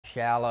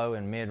shallow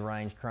and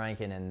mid-range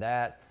cranking, and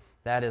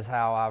that is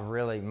how I've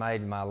really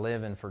made my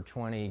living for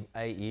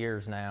 28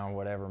 years now, or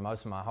whatever.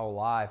 Most of my whole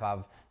life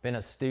I've been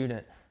a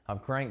student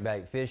of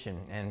crankbait fishing,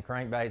 and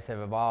crankbaits have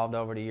evolved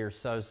over the years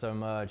so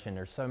much, and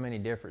there's so many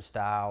different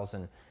styles,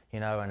 and you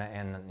know,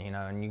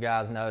 and you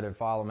guys know to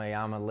follow me,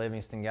 I'm a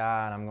Livingston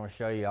guy, and I'm going to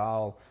show you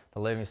all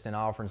the Livingston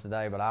offerings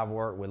today. But I've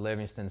worked with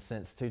Livingston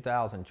since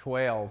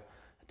 2012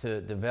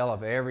 to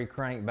develop every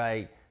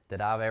crankbait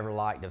that I've ever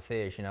liked to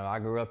fish. You know, I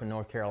grew up in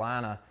North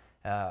Carolina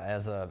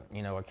as a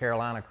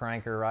Carolina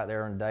cranker right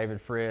there in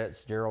David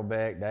Fritz, Gerald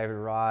Beck, David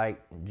Wright,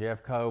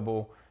 Jeff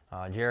Coble,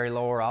 Jerry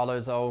Lohr, all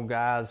those old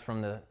guys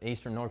from the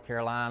eastern North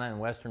Carolina and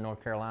western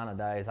North Carolina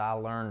days. I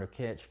learned to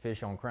catch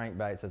fish on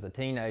crankbaits as a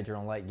teenager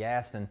on Lake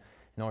Gaston,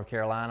 North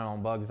Carolina,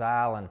 on Bugs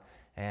Island,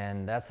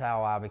 and that's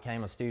how I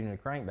became a student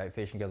of crankbait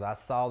fishing, because I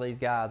saw these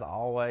guys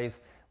always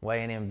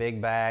weighing in big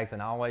bags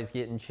and always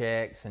getting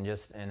checks,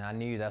 and I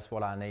knew that's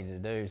what I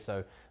needed to do.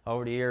 So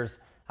over the years,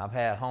 I've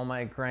had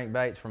homemade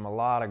crankbaits from a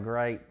lot of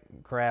great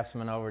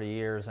craftsmen over the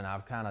years, and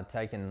I've kind of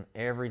taken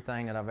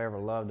everything that I've ever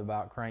loved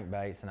about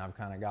crankbaits, and I've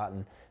kind of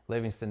gotten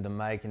Livingston to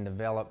make and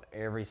develop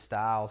every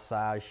style,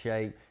 size,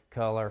 shape,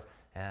 color,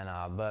 and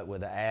but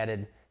with the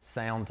added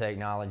sound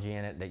technology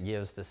in it that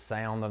gives the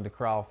sound of the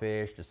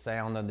crawfish, the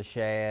sound of the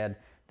shad,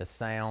 the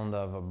sound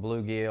of a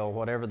bluegill,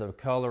 whatever the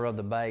color of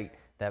the bait,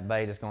 that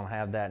bait is going to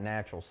have that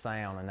natural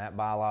sound, and that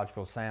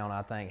biological sound,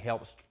 I think,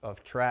 helps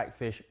attract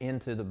fish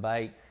into the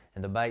bait,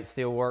 and the bait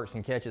still works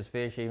and catches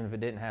fish even if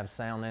it didn't have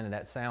sound in it.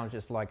 That sound's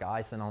just like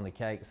icing on the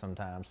cake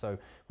sometimes. So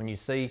when you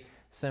see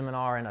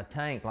seminar in a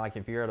tank, like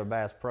if you're at a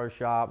Bass Pro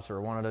Shops or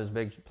one of those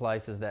big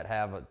places that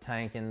have a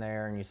tank in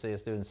there, and you see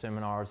us doing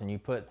seminars, and you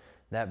put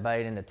that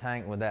bait in the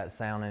tank with that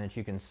sound in it,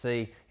 you can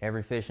see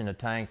every fish in the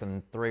tank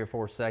in 3 or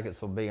 4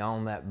 seconds will be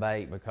on that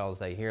bait because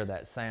they hear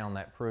that sound.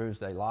 That proves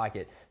they like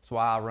it. That's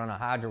why I run a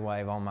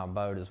hydrowave on my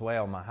boat as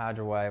well. My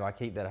hydrowave, I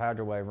keep that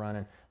hydrowave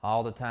running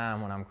all the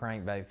time when I'm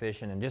crankbait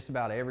fishing, and just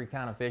about every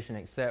kind of fishing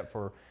except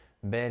for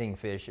bed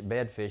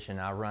fishing,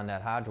 I run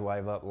that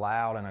hydrowave up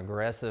loud and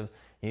aggressive,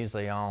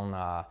 usually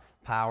on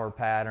power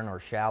pattern or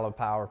shallow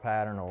power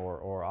pattern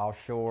or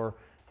offshore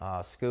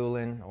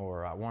schooling,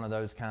 or one of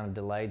those kind of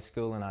delayed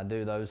schooling. I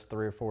do those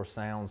 3 or 4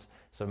 sounds.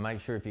 So make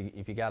sure if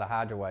you got a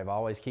hydrowave,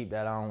 always keep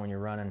that on when you're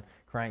running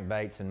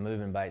crankbaits and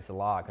moving baits a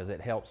lot, because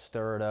it helps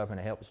stir it up and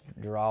it helps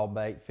draw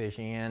bait fish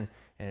in,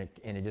 and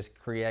it just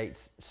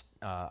creates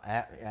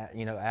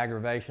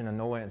aggravation,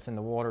 annoyance in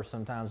the water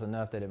sometimes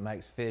enough that it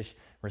makes fish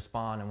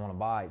respond and want to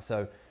bite.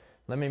 So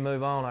let me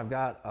move on. I've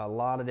got a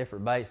lot of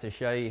different baits to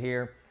show you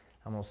here.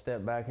 I'm going to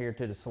step back here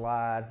to the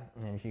slide,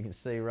 and as you can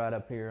see right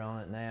up here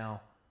on it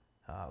now,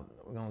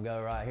 we're going to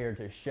go right here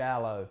to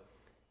shallow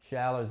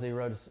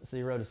 0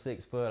 to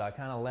 6 foot. I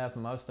kind of left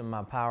most of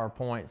my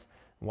PowerPoints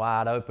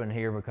wide open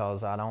here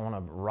because I don't want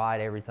to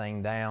write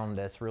everything down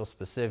that's real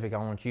specific. I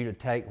want you to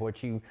take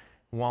what you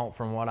want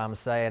from what I'm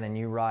saying, and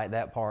you write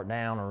that part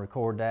down or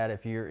record that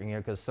if you're,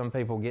 because some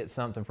people get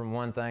something from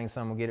one thing,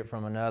 some will get it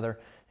from another,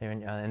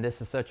 and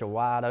this is such a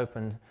wide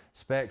open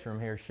spectrum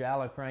here.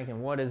 Shallow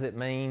cranking, what does it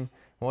mean?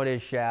 What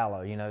is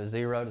shallow?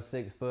 0 to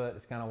 6 foot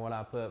is kind of what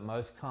I put.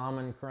 Most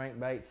common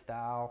crankbait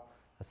style.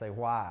 I say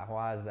why?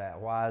 Why is that?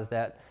 Why is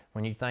that?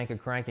 When you think of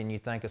cranking, you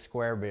think of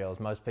square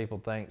bills. Most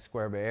people think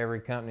square bill. Every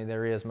company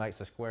there is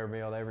makes a square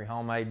bill. Every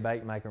homemade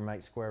bait maker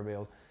makes square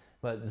bills.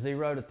 But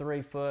 0 to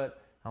 3 foot,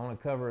 I want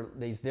to cover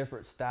these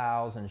different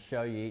styles and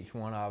show you each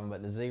one of them.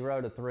 But the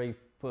 0 to 3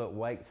 foot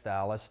wake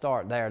style, let's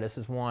start there. This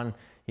is one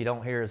you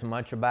don't hear as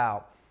much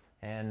about.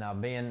 And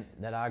being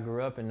that I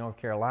grew up in North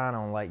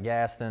Carolina on Lake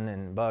Gaston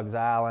and Bugs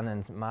Island,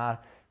 and my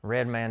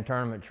Redman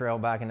tournament trail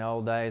back in the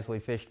old days, we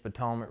fished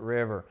Potomac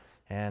River.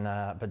 And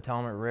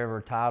Potomac River,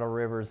 tidal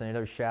rivers, any of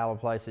those shallow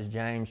places,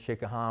 James,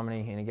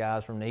 Chickahominy, any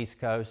guys from the East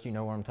Coast, you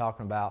know what I'm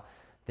talking about.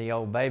 The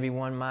old Baby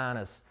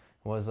 1-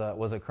 was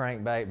a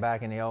crankbait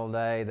back in the old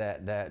day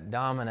that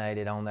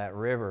dominated on that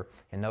river,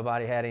 and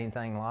nobody had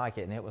anything like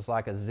it. And it was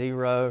like a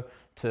 0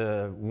 to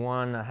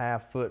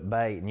 1.5 foot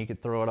bait, and you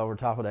could throw it over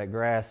top of that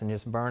grass and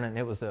just burn it. And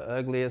it was the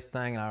ugliest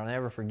thing, and I'll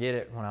never forget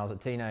it when I was a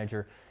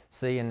teenager,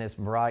 seeing this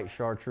bright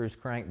chartreuse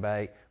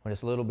crankbait with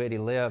this little bitty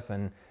lip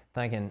and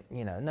thinking,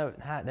 no,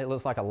 it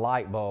looks like a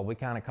light bulb. We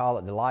kind of call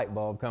it the light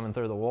bulb coming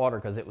through the water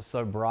because it was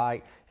so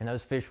bright, and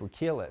those fish would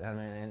kill it,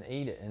 and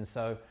eat it. And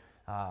so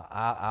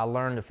I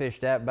learned to fish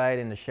that bait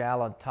in the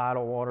shallow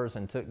tidal waters,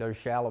 and took those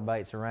shallow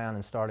baits around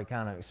and started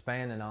kind of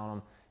expanding on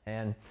them.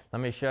 And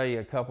let me show you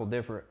a couple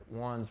different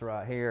ones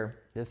right here.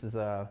 This is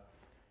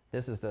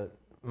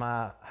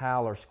my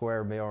Howler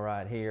square bill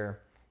right here.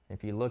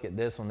 If you look at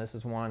this one, this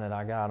is one that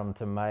I got them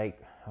to make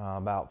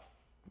about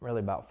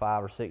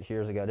 5 or 6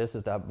 years ago. This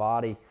is the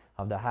body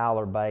of the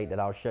Howler bait that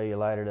I'll show you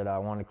later that I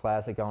won the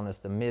classic on. It's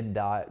the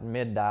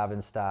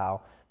mid-diving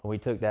style. But we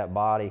took that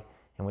body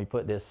and we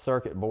put this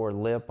circuit board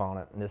lip on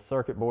it. And this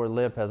circuit board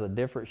lip has a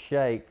different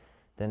shape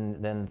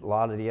than a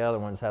lot of the other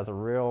ones. It has a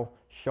real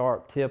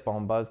sharp tip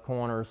on both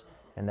corners,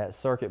 and that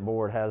circuit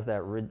board has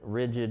that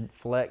rigid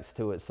flex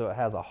to it, so it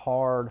has a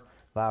hard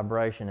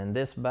vibration. And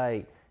this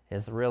bait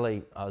It's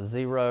really a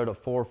 0 to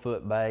 4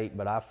 foot bait,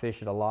 but I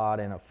fish it a lot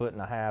in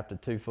 1.5 to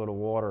 2 foot of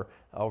water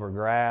over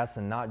grass,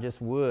 and not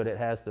just wood. It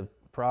has the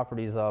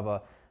properties of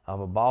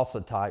a balsa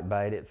type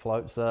bait. It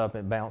floats up,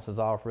 it bounces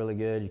off really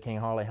good. You can't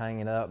hardly hang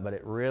it up, but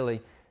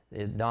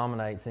it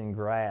dominates in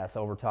grass,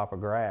 over top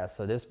of grass.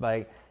 So this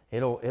bait,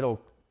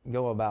 it'll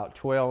go about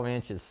 12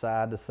 inches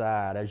side to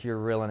side as you're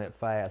reeling it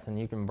fast, and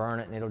you can burn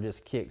it and it'll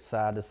just kick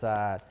side to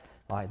side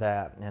like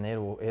that, and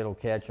it'll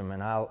catch them,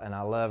 and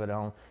I love it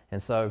on.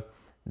 And so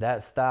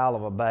that style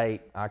of a bait,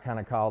 I kind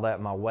of call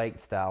that my wake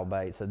style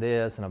bait. So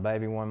this and a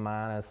baby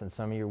 1-, and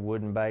some of your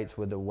wooden baits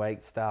with the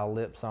wake style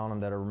lips on them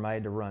that are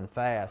made to run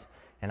fast.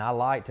 And I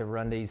like to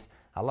run these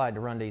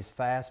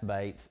fast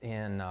baits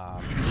in.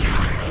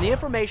 And the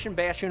information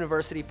Bass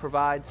University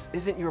provides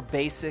isn't your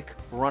basic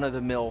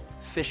run-of-the-mill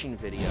fishing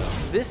video.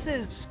 This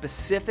is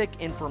specific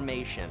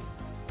information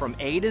from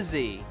A to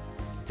Z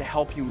to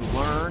help you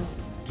learn,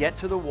 get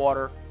to the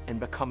water, and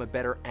become a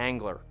better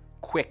angler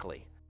quickly.